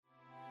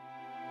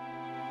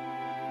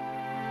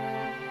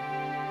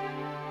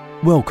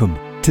Welcome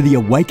to the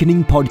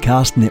Awakening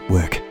Podcast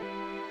Network.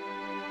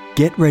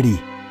 Get ready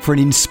for an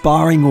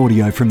inspiring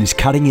audio from this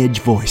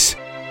cutting-edge voice.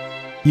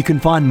 You can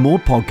find more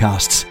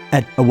podcasts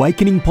at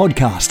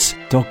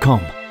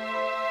awakeningpodcasts.com.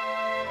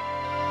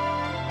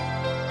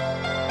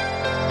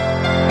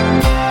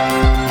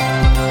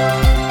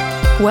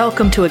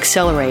 Welcome to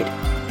Accelerate,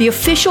 the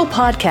official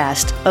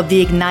podcast of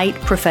the Ignite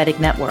Prophetic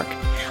Network.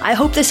 I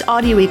hope this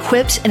audio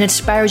equips and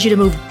inspires you to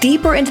move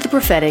deeper into the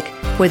prophetic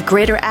with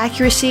greater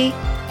accuracy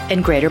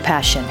and greater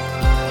passion.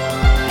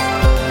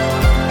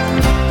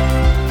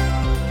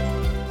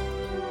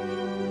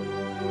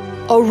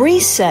 A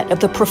reset of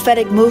the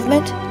prophetic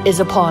movement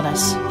is upon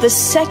us. The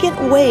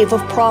second wave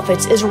of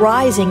prophets is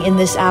rising in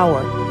this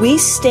hour. We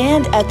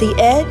stand at the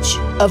edge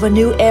of a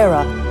new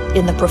era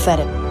in the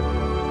prophetic.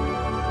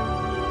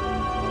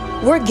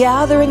 We're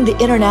gathering the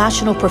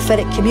international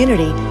prophetic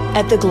community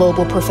at the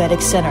Global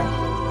Prophetic Center,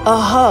 a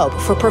hub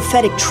for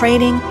prophetic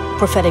training,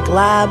 prophetic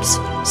labs,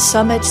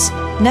 summits,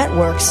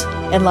 networks,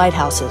 and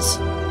lighthouses.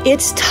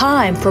 It's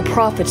time for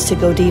prophets to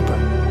go deeper.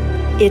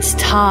 It's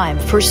time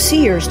for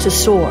seers to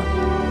soar.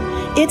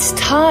 It's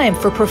time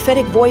for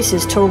prophetic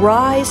voices to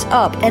rise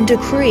up and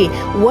decree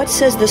what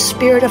says the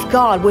Spirit of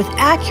God with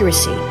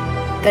accuracy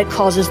that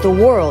causes the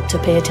world to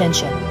pay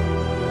attention.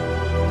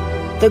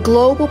 The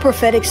Global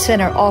Prophetic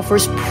Center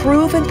offers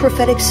proven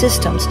prophetic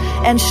systems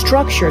and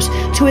structures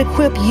to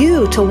equip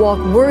you to walk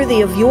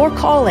worthy of your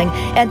calling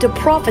and to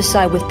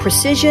prophesy with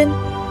precision,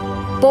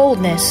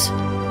 boldness,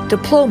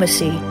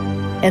 diplomacy,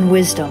 and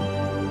wisdom.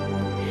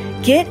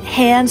 Get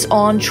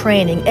hands-on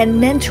training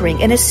and mentoring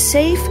in a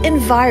safe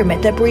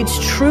environment that breeds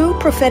true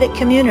prophetic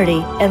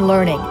community and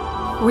learning.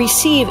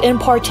 Receive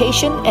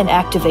impartation and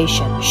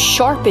activation.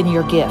 Sharpen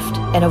your gift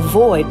and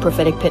avoid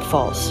prophetic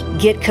pitfalls.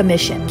 Get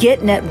commissioned.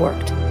 Get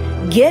networked.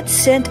 Get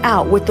sent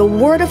out with the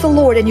word of the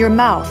Lord in your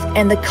mouth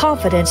and the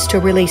confidence to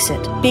release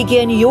it.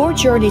 Begin your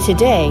journey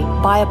today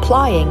by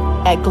applying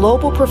at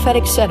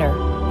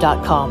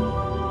globalpropheticcenter.com.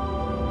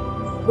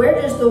 Where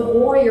does the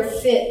warrior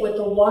fit with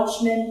the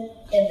watchman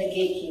and the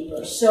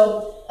gatekeeper?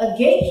 So a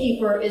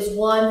gatekeeper is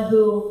one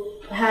who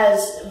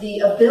has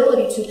the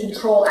ability to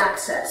control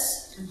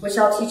access, which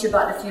I'll teach you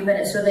about in a few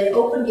minutes. So they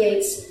open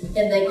gates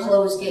and they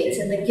close gates.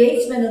 And the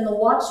gatesmen and the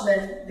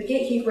watchmen, the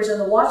gatekeepers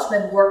and the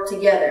watchmen work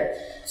together.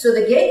 So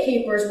the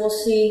gatekeepers will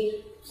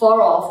see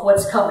far off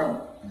what's coming,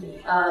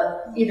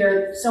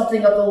 either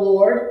something of the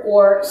Lord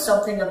or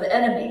something of the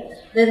enemy.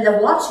 Then the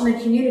watchmen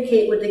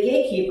communicate with the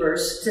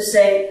gatekeepers to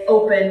say,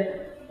 open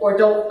or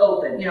don't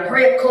open.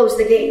 Hurry up, close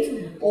the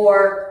gate,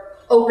 or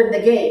open the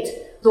gate.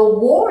 The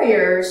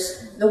warriors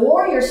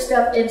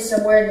step in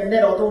somewhere in the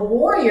middle. The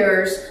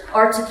warriors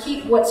are to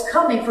keep what's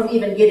coming from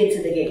even getting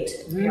to the gate.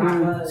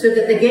 So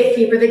that the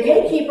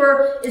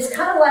gatekeeper is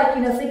kind of like,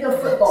 think of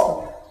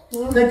football.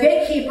 The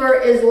gatekeeper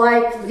is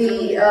like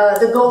the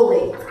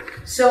goalie.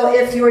 So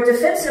if your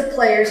defensive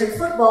players in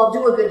football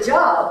do a good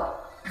job,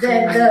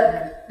 then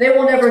they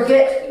will never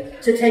get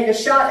to take a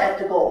shot at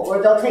the goal,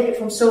 or they'll take it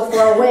from so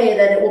far away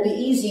that it will be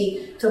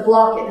easy to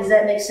block it. Does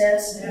that make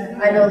sense? Yeah.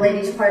 I know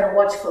ladies probably don't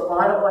watch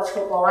football. I don't watch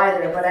football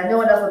either, but I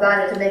know enough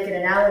about it to make an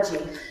analogy.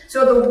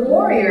 So the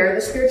warrior,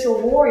 the spiritual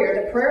warrior,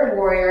 the prayer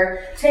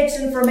warrior, takes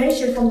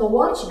information from the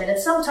watchman, and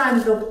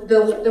sometimes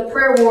the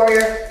prayer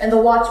warrior and the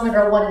watchman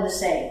are one and the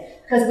same.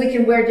 Because we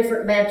can wear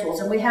different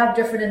mantles and we have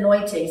different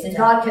anointings, and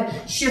God can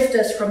shift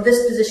us from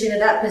this position to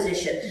that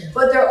position.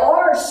 But there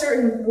are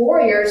certain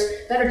warriors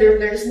that they're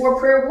just more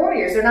prayer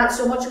warriors. They're not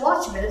so much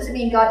watchmen. It doesn't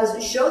mean God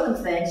doesn't show them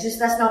things, just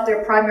that's not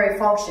their primary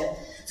function.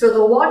 So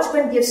the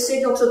watchman gives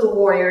signal to the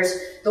warriors,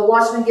 the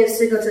watchman gives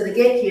signal to the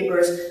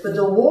gatekeepers, but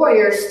the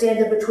warriors stand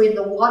in between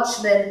the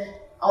watchman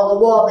on the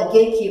wall and the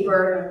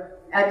gatekeeper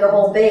at the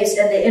home base,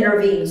 and they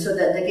intervene so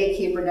that the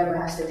gatekeeper never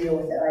has to deal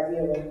with it,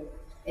 ideally.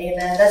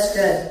 Amen. That's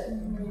good.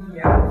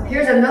 Yeah.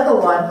 Here's another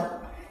one.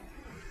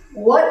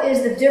 What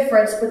is the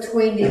difference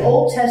between the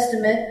Old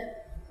Testament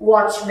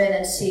watchman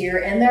and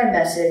seer and their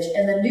message,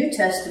 and the New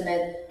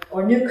Testament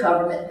or New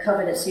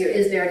Covenant seer?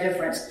 Is there a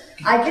difference?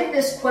 I get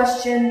this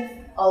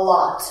question a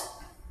lot.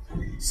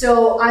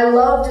 So I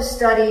love to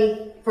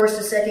study 1st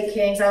and 2nd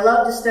Kings. I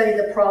love to study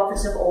the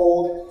prophets of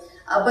old,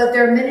 but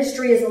their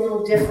ministry is a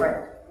little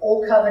different.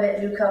 Old Covenant,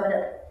 New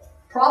Covenant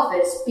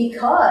prophets,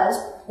 because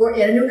we're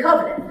in a new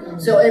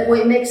covenant. So it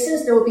makes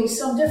sense there will be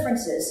some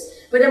differences.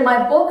 But in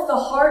my book, The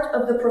Heart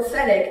of the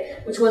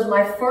Prophetic, which was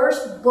my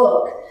first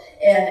book,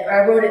 and I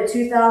wrote it in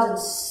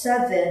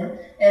 2007,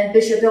 and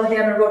Bishop Bill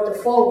Hammond wrote the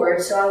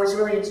foreword, so I was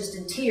really just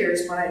in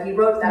tears when he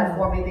wrote that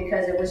for me,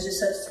 because it was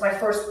just my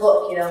first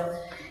book,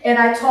 And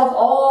I talk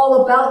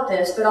all about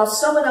this, but I'll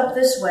sum it up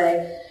this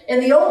way. In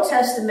the Old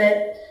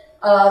Testament,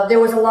 there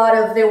were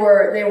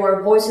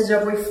voices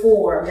of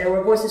reform. There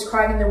were voices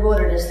crying in the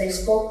wilderness. They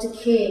spoke to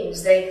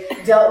kings. They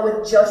dealt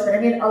with judgment.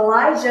 I mean,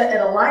 Elijah and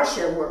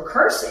Elisha were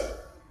cursing.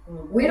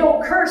 We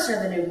don't curse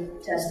in the New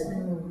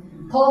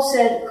Testament. Paul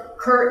said,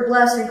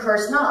 bless and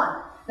curse not.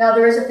 Now,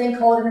 there is a thing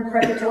called an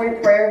imprecatory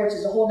prayer, which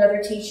is a whole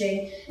other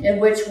teaching in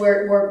which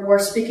we're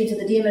speaking to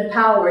the demon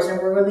powers and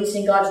we're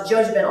releasing God's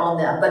judgment on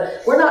them.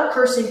 But we're not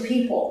cursing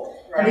people.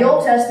 In the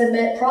Old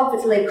Testament,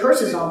 prophets laid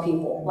curses on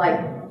people, like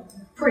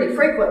pretty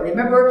frequently.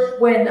 Remember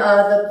when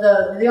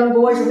the young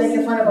boys were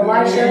making fun of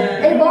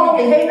Elisha? Hey,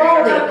 Baldy,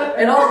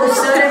 and all of a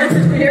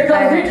sudden, here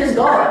comes, you're just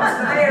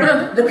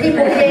gone. The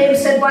people came,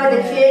 sent by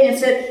the king, and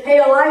said, hey,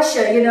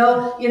 Elisha,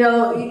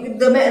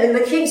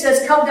 the king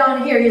says, come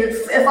down here. He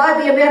said, if I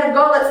be a man of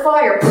God, let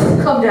fire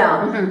come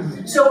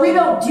down. So we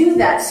don't do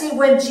that. See,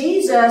 when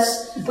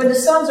the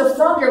sons of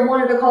thunder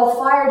wanted to call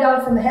fire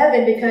down from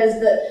heaven because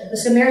the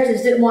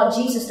Samaritans didn't want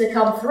Jesus to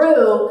come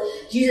through,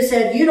 Jesus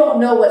said, you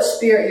don't know what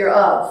spirit you're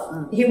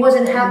of. He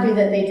wasn't happy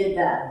that they did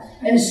that.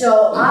 And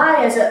so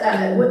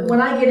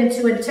when I get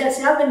into intense,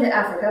 I've been to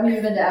Africa. I've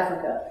even been to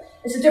Africa.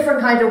 It's a different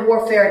kind of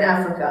warfare in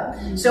Africa.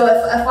 So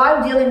if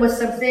I'm dealing with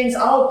some things,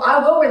 I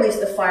will release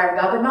the fire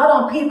of God, but not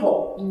on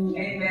people.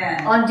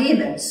 Amen. On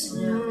demons.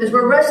 Because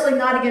we're wrestling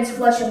not against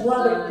flesh and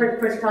blood, but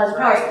principalities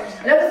and powers.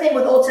 Another thing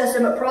with Old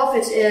Testament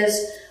prophets is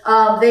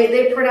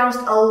they pronounced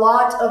a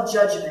lot of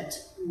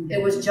judgment.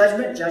 It was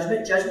judgment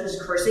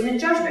was cursing and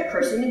judgment,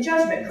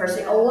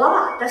 cursing a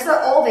lot. That's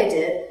not all they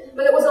did,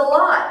 but it was a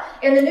lot.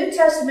 In the New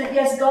Testament,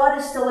 yes, God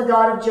is still a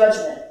God of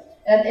judgment.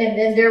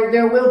 And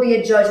there will be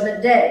a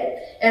judgment day.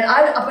 But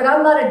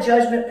I'm not a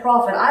judgment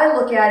prophet. I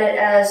look at it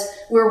as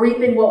we're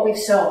reaping what we've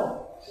sown.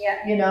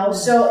 Yeah.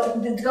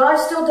 So God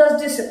still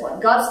does discipline.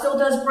 God still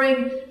does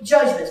bring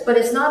judgments, but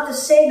it's not the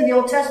same in the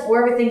Old Testament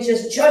where everything's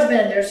just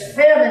judgment and there's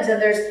famines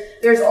and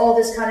there's all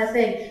this kind of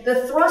thing.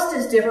 The thrust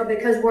is different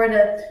because we're in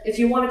a, if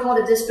you want to call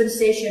it a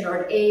dispensation or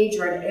an age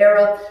or an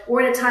era,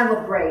 we're in a time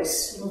of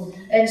grace.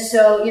 And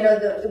so,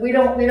 we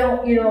don't,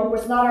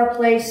 it's not our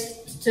place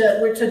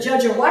to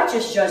judge a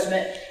righteous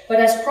judgment, but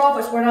as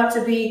prophets, we're not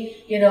to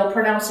be,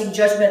 pronouncing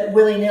judgment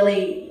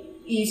willy-nilly,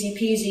 easy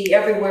peasy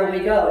everywhere we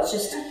go. It's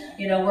just,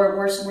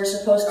 we're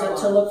supposed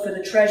to look for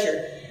the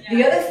treasure.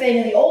 The other thing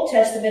in the Old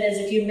Testament is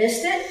if you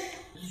missed it,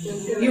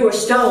 you were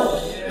stoned.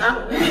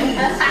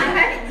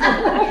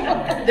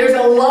 There's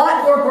a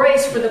lot more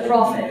grace for the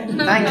prophet.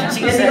 Thank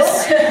you,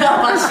 Jesus.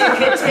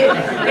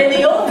 In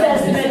the Old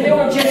Testament, there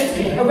were just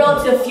a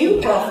relative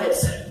few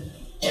prophets.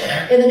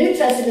 In the New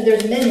Testament,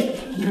 there's many.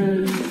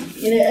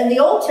 In the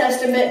Old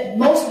Testament,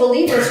 most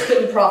believers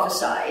couldn't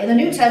prophesy. In the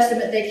New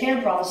Testament, they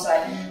can prophesy.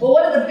 Well,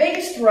 one of the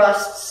biggest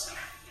thrusts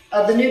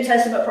of the New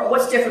Testament,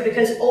 what's different?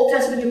 Because Old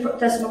Testament and New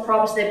Testament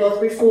prophets, they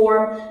both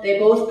reform, they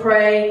both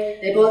pray,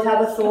 they both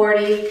have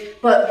authority.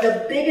 But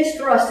the biggest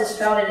thrust is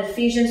found in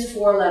Ephesians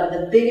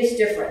 4:11. The biggest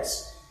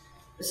difference,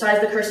 besides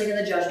the cursing and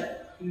the judgment,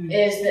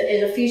 is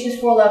Ephesians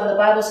 4:11. The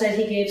Bible says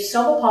he gave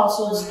some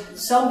apostles,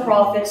 some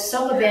prophets,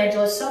 some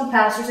evangelists, some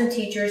pastors and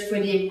teachers for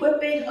the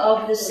equipping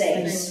of the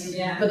saints,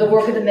 for the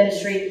work of the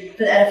ministry,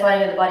 for the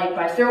edifying of the body of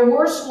Christ. There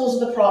were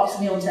schools of the prophets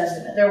in the Old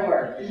Testament. There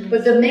were.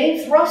 But the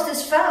main thrust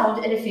is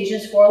found in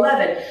Ephesians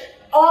 4:11.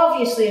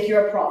 Obviously, if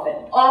you're a prophet,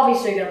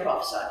 obviously you're going to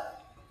prophesy.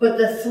 But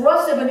the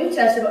thrust of a New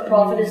Testament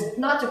prophet is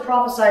not to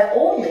prophesy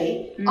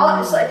only.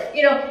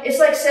 It's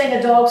like saying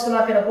a dog's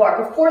not going to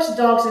bark. Of course a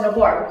dog's going to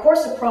bark. Of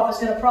course the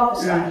prophet's going to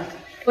prophesy.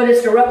 But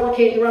it's to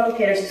replicate the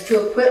replicators. It's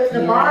to equip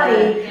the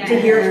body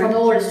to hear it from the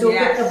Lord. It's to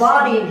equip the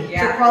body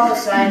to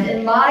prophesy. And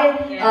in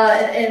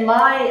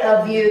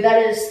my view,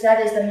 that is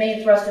the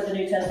main thrust of the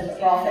New Testament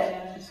prophet.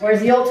 Whereas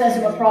the Old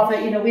Testament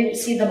prophet, we didn't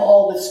see them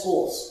all with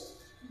schools.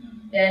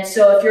 And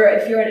so if you're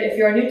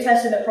a New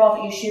Testament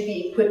prophet, you should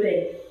be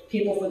equipping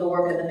people for the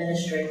work of the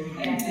ministry.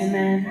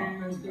 Amen.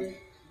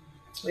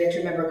 We have to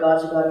remember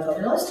God's a God of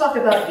hope. Now let's talk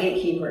about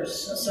gatekeepers.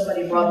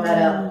 Somebody brought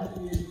that up.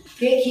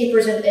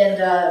 Gatekeepers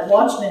and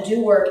watchmen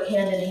do work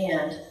hand in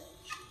hand.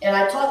 And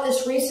I taught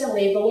this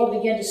recently. The Lord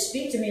began to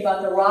speak to me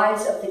about the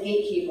rise of the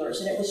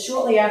gatekeepers. And it was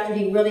shortly after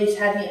He really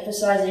had me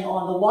emphasizing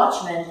on the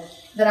watchmen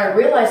that I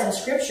realized in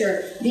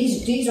Scripture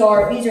these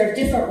are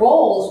different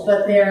roles,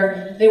 but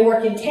they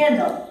work in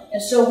tandem.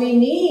 And so we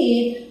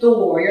need the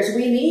warriors,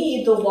 we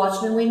need the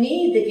watchmen, we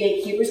need the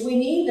gatekeepers, we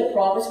need the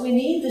prophets, we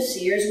need the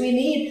seers, we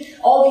need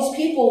all these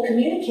people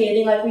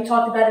communicating like we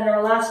talked about in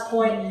our last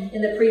point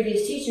in the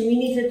previous teaching. We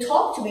need to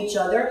talk to each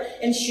other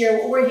and share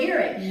what we're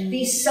hearing.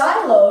 These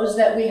silos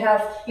that we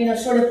have,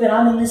 sort of been,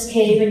 I'm in this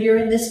cave and you're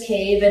in this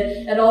cave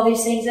and all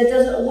these things, that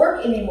doesn't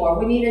work anymore.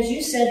 We need, as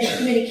you said, the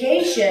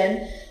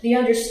communication, the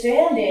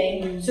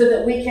understanding, so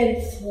that we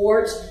can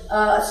thwart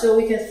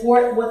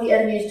what the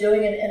enemy is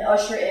doing and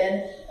usher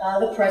in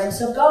the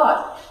presence of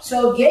God.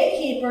 So a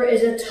gatekeeper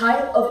is a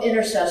type of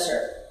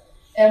intercessor.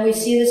 And we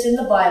see this in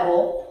the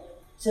Bible.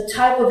 It's a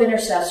type of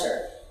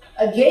intercessor.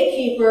 A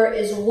gatekeeper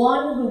is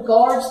one who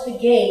guards the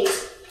gate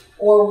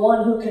or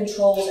one who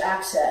controls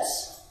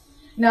access.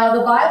 Now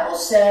the Bible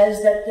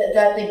says that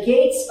the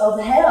gates of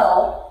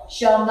hell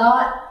shall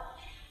not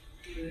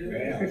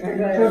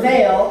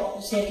prevail.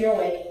 See if you're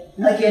awake.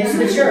 Against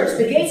the church.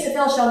 The gates of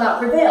hell shall not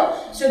prevail.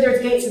 So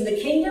there's gates in the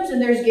kingdoms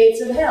and there's gates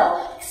of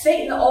hell.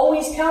 Satan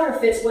always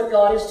counterfeits what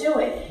God is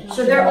doing.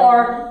 So there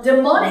are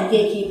demonic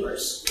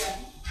gatekeepers.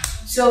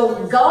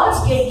 So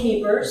God's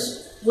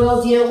gatekeepers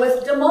will deal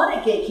with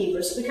demonic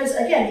gatekeepers because,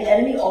 again, the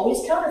enemy always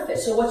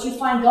counterfeits. So what you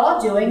find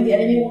God doing, the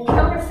enemy will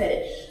counterfeit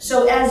it.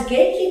 So as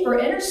gatekeeper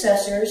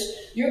intercessors,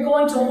 you're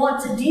going to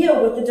want to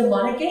deal with the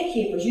demonic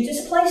gatekeepers. You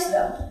displace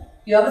them.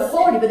 You have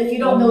authority, but if you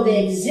don't know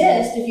they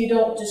exist, if you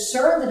don't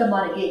discern the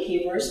demonic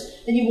gatekeepers,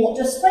 then you won't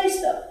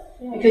displace them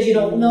because you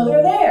don't know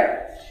they're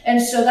there.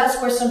 And so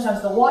that's where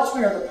sometimes the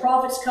watchmen or the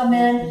prophets come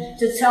in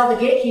to tell the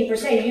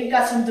gatekeepers, hey, you've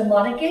got some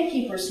demonic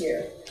gatekeepers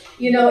here.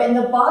 You know, in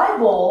the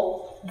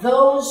Bible,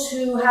 those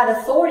who had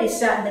authority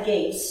sat in the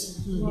gates.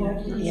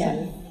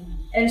 Yeah.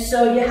 And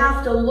so you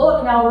have to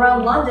look now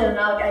around London, and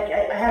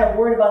I had a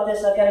word about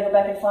this, I've got to go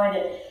back and find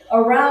it.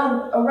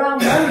 Around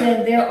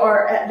London, there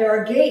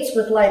are gates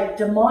with like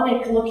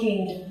demonic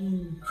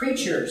looking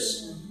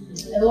creatures.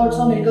 And the Lord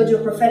told me to go do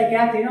a prophetic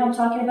act. You know what I'm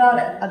talking about?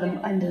 At the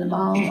end of the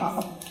mall,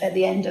 at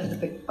the end of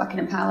the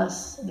Buckingham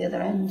Palace, at the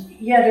other end.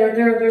 Yeah,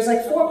 there's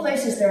like 4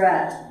 places they're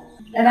at.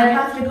 And I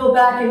have to go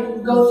back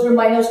and go through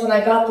my notes. When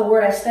I got the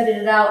word, I studied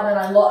it out, and then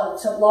I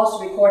lost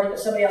the recording, but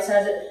somebody else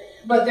has it.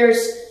 But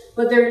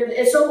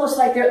it's almost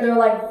like they're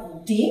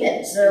like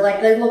demons.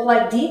 They look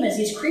like demons,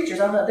 these creatures.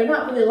 I don't know. They're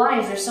not really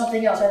lions. There's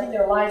something else. I think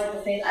they're lions with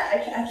the face. I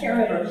can't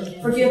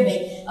remember. Forgive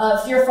me.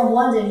 If you're from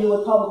London, you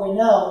would probably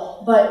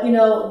know. But, you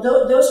know,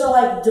 those are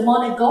like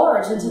demonic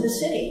guards into the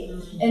city.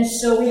 And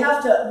so we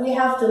have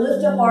to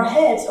lift up our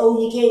heads,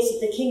 O ye gates,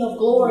 that the King of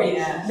Glory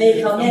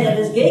may come in. And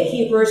as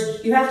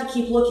gatekeepers, you have to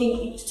keep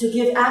looking to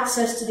give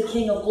access to the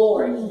King of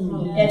Glory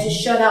and to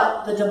shut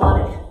out the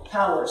demonic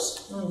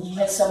powers.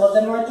 And some of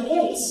them are at the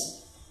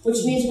gates,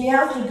 which means we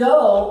have to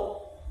go.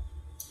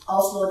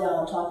 I'll slow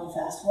down, I'm talking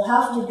fast. We'll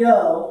have to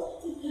go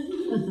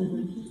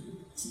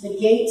to the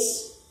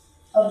gates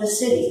of the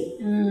city.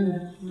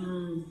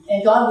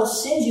 And God will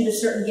send you to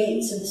certain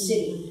gates in the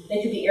city.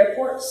 They could be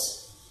airports.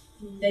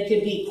 They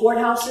could be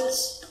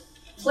courthouses.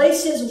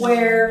 Places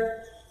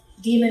where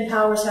demon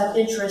powers have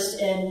interest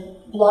in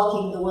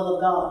blocking the will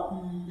of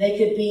God. They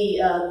could be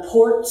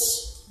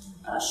ports,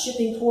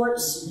 shipping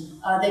ports.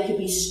 They could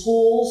be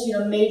schools, you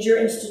know, major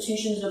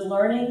institutions of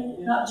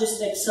learning, not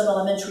just like some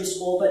elementary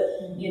school,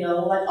 but, you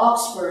know, like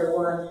Oxford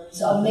or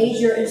a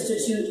major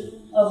institute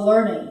of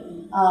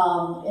learning.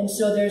 And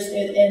so there's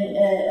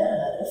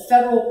a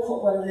federal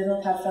court, well, they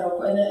don't have federal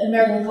court, in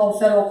America we call them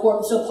federal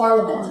court, so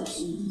parliament.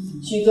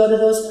 So you go to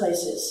those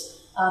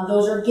places.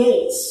 Those are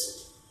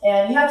gates.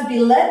 And you have to be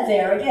led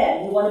there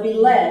again. You want to be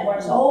led. You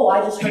want to say,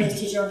 I just heard this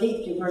teacher on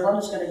gatekeepers. I'm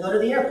just going to go to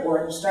the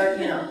airport and start,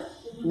 you know.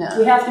 No.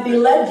 We have to be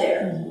led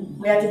there.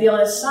 We have to be on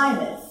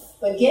assignment.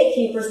 But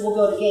gatekeepers will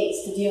go to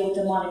gates to deal with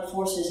demonic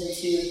forces and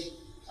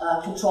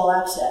to control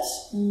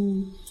access.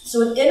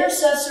 So an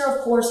intercessor, of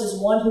course, is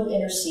one who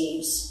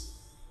intercedes,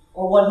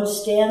 or one who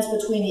stands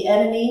between the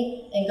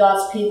enemy and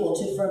God's people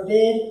to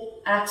forbid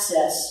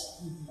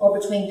access, or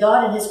between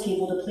God and his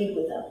people to plead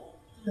with them,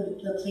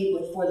 to plead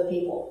with for the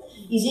people.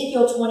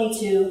 Ezekiel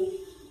 22,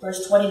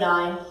 verse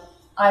 29,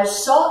 I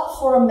sought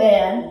for a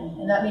man,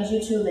 and that means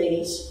you too,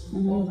 ladies.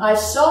 I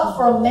sought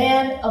for a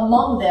man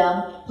among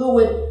them who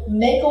would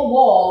make a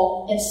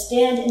wall and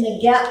stand in the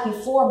gap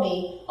before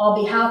me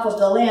on behalf of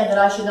the land, that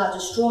I should not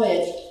destroy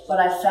it, but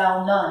I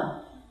found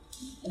none.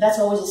 And that's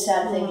always a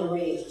sad thing to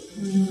read.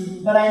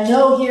 But I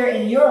know here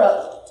in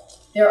Europe,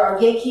 there are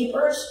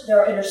gatekeepers, there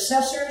are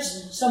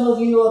intercessors. Some of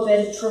you have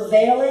been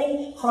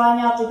travailing, crying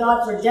out to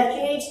God for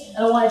decades.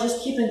 And I want to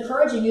just keep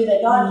encouraging you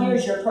that God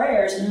hears your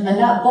prayers, and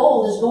that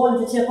bowl is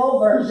going to tip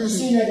over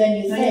sooner than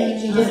you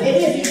think. If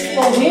any of you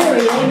feel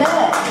weary,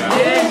 amen.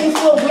 If any of you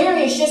feel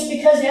weary, it's just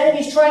because the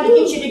enemy's trying to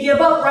get you to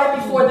give up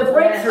right before the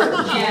breakthrough.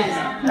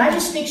 And I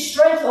just speak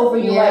strength over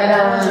you right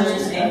now in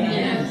Jesus'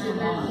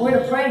 name. We're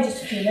going to pray in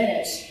just a few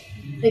minutes.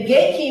 The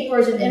gatekeeper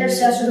is an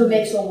intercessor who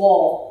makes a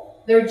wall.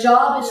 Their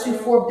job is to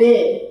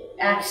forbid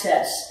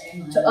access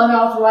to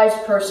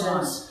unauthorized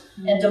persons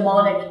and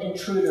demonic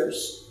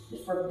intruders. To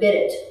forbid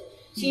it.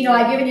 See, you know,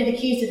 I've given you the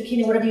keys to the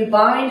kingdom. Whatever you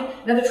bind,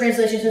 another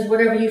translation says,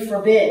 whatever you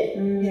forbid.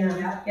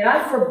 And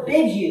I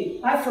forbid you.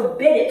 I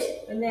forbid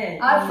it.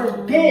 Amen. I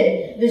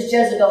forbid this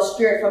Jezebel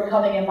spirit from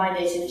coming in my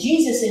nation.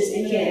 Jesus is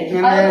the King.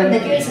 Amen. I open the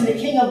gates and the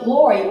King of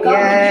glory. God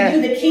will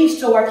give you the keys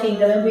to our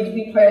kingdom, and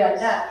we pray like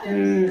that.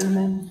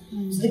 Amen.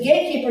 So the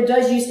gatekeeper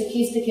does use the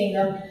keys to the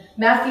kingdom.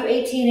 Matthew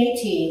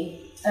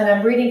 18:18, and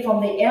I'm reading from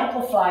the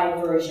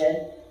Amplified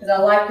version because I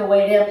like the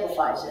way it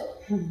amplifies it.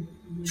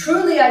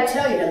 Truly I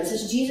tell you, this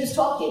is Jesus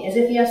talking, as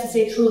if he has to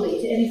say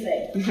truly to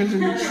anything.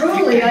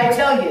 Truly I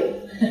tell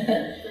you,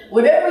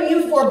 whatever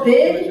you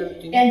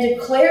forbid and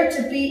declare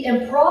to be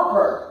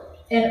improper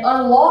and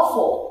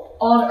unlawful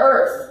on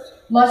earth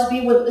must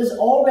be what is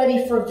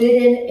already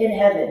forbidden in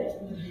heaven.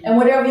 And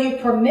whatever you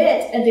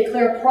permit and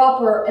declare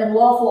proper and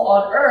lawful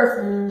on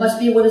earth must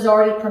be what is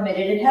already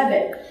permitted in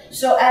heaven.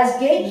 So as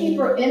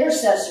gatekeeper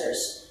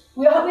intercessors,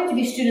 we have to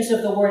be students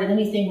of the word in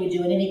anything we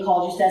do, in any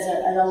call, just as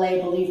a lay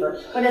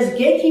believer. But as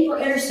gatekeeper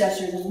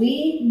intercessors,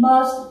 we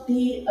must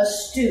be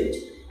astute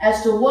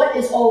as to what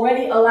is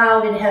already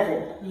allowed in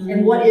heaven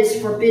and what is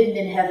forbidden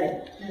in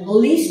heaven.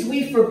 Lest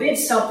we forbid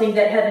something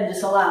that heaven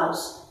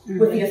disallows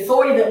with the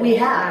authority that we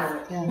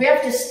have. We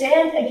have to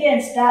stand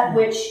against that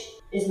which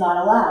is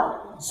not allowed.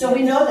 So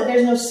we know that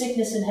there's no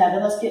sickness in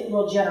heaven. Let's get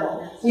real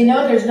general. We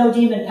know there's no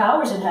demon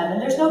powers in heaven.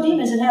 There's no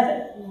demons in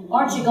heaven.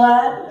 Aren't you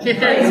glad?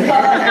 Praise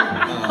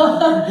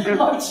God.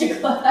 Aren't you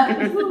glad?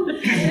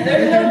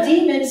 There's no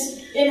demons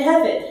in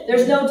heaven.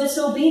 There's no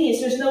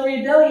disobedience. There's no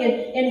rebellion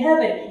in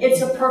heaven.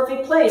 It's a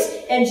perfect place.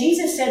 And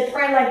Jesus said,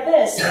 pray like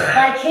this: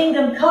 Thy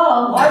kingdom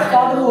come, our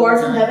Father who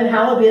art in heaven,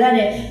 hallowed be thy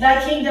name.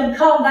 Thy kingdom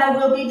come, thy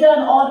will be done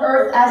on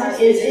earth as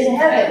it is in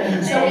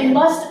heaven. So we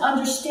must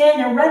understand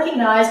and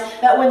recognize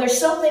that when there's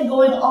something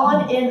going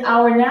on in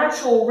our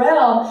natural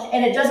realm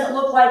and it doesn't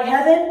look like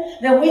heaven,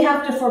 then we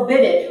have to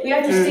forbid it. We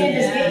have to stand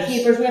as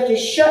gatekeepers. We have to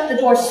shut the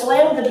door,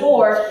 slam the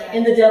door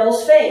in the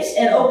devil's face,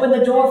 and open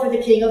the door for the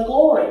King of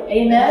Glory.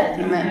 Amen?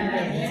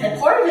 Amen. And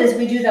part of it is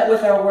we do that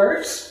with our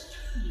words.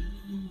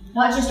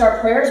 Not just our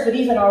prayers, but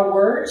even our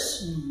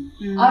words.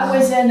 I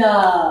was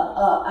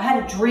I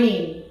had a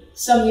dream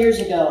some years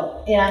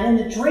ago. And in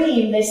the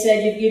dream, they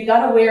said, you've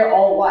got to wear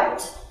all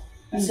white.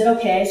 I said,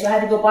 okay. So I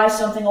had to go buy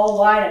something all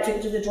white. I took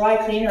it to the dry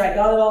cleaner. I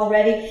got it all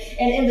ready.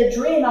 And in the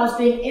dream, I was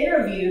being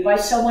interviewed by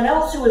someone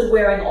else who was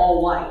wearing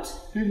all white.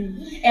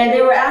 And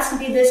they were asking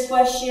me this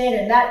question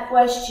and that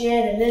question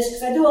and this,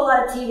 because I do a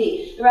lot of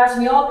TV. They were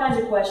asking me all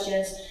kinds of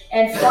questions.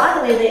 And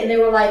finally, they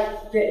were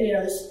like,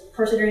 this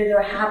person, they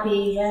were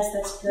happy. Yes,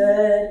 that's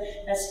good.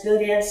 That's a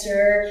good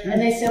answer. And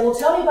they said, well,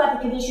 tell me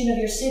about the condition of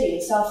your city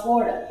in South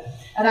Florida.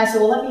 And I said,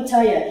 well, let me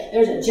tell you,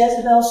 there's a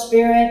Jezebel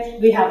spirit.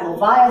 We have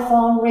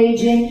Leviathan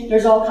raging.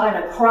 There's all kind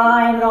of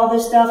crime and all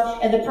this stuff.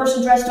 And the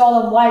person dressed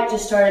all in white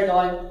just started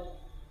going.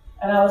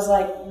 And I was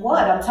like,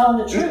 what? I'm telling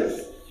the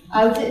truth.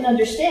 I didn't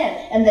understand.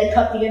 And they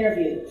cut the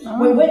interview.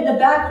 We went in the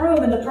back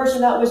room, and the person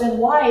that was in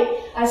white,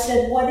 I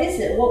said, what is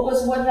it? What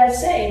did I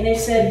say? And they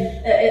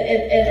said,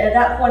 and at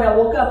that point I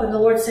woke up, and the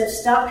Lord said,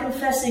 stop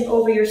confessing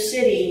over your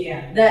city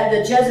that the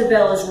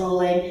Jezebel is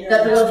ruling,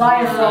 that the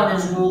Leviathan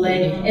is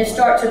ruling, and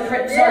start to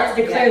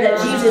declare that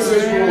Jesus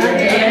is ruling.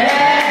 Amen.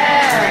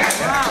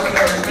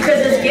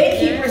 Because as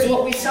gatekeepers,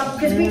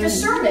 because we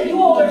discern it. You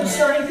all are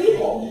discerning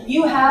people.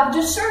 You have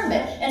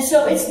discernment. And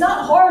so it's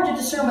not hard to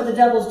discern what the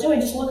devil's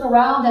doing. Just look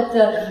around at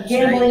the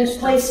gambling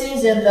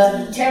places and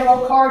the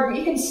tarot card.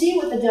 You can see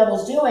what the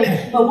devil's doing.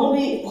 But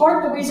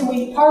part of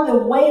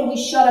the way we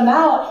shut him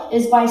out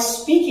is by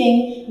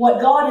speaking what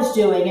God is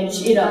doing. And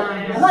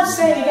I'm not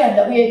saying again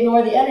that we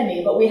ignore the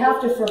enemy, but we have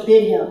to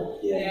forbid him.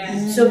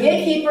 Yes. So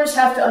gatekeepers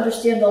have to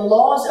understand the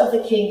laws of the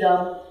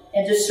kingdom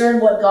and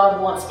discern what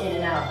God wants in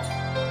and out.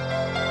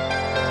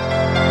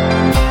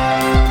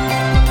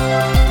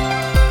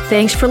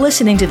 Thanks for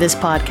listening to this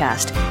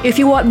podcast. If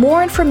you want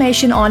more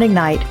information on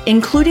Ignite,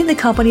 including the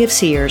Company of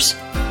Seers,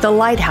 the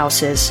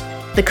Lighthouses,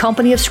 the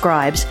Company of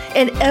Scribes,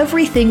 and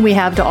everything we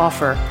have to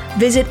offer,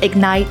 visit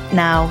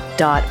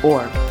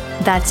ignitenow.org.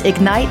 That's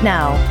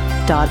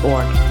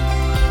ignitenow.org.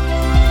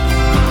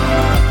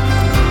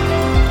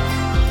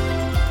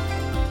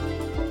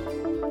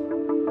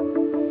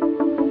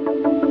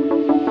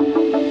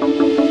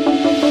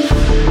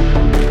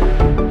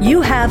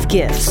 You have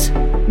gifts.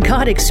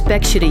 God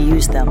expects you to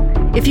use them.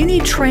 If you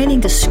need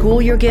training to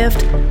school your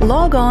gift,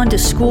 log on to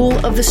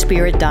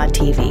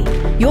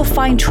schoolofthespirit.tv. You'll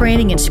find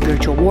training in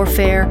spiritual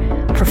warfare,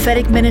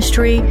 prophetic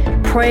ministry,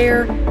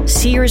 prayer,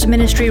 seers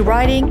ministry,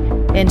 writing,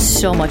 and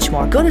so much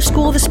more. Go to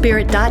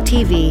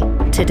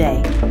schoolofthespirit.tv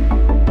today.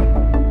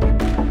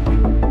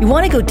 You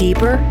want to go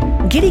deeper?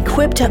 Get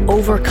equipped to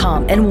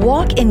overcome and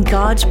walk in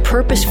God's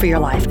purpose for your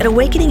life at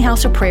Awakening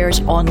House of Prayer's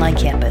online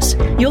campus.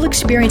 You'll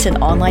experience an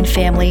online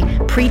family,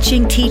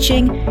 preaching,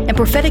 teaching, and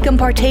prophetic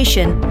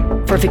impartation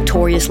for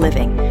victorious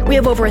living. We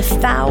have over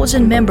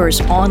 1,000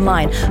 members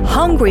online,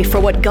 hungry for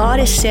what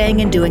God is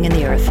saying and doing in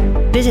the earth.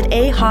 Visit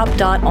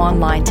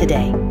ahop.online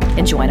today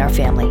and join our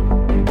family.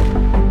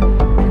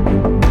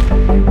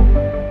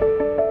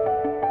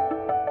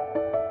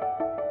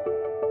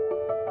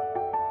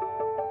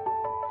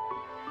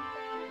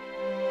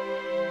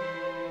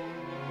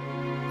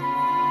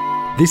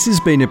 This has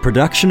been a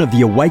production of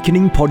the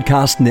Awakening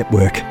Podcast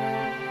Network.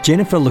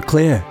 Jennifer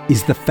LeClaire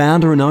is the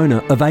founder and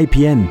owner of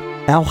APN.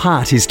 Our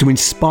heart is to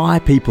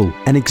inspire people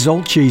and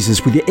exalt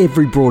Jesus with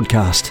every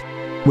broadcast.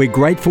 We're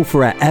grateful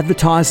for our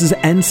advertisers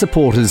and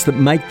supporters that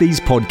make these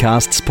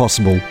podcasts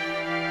possible.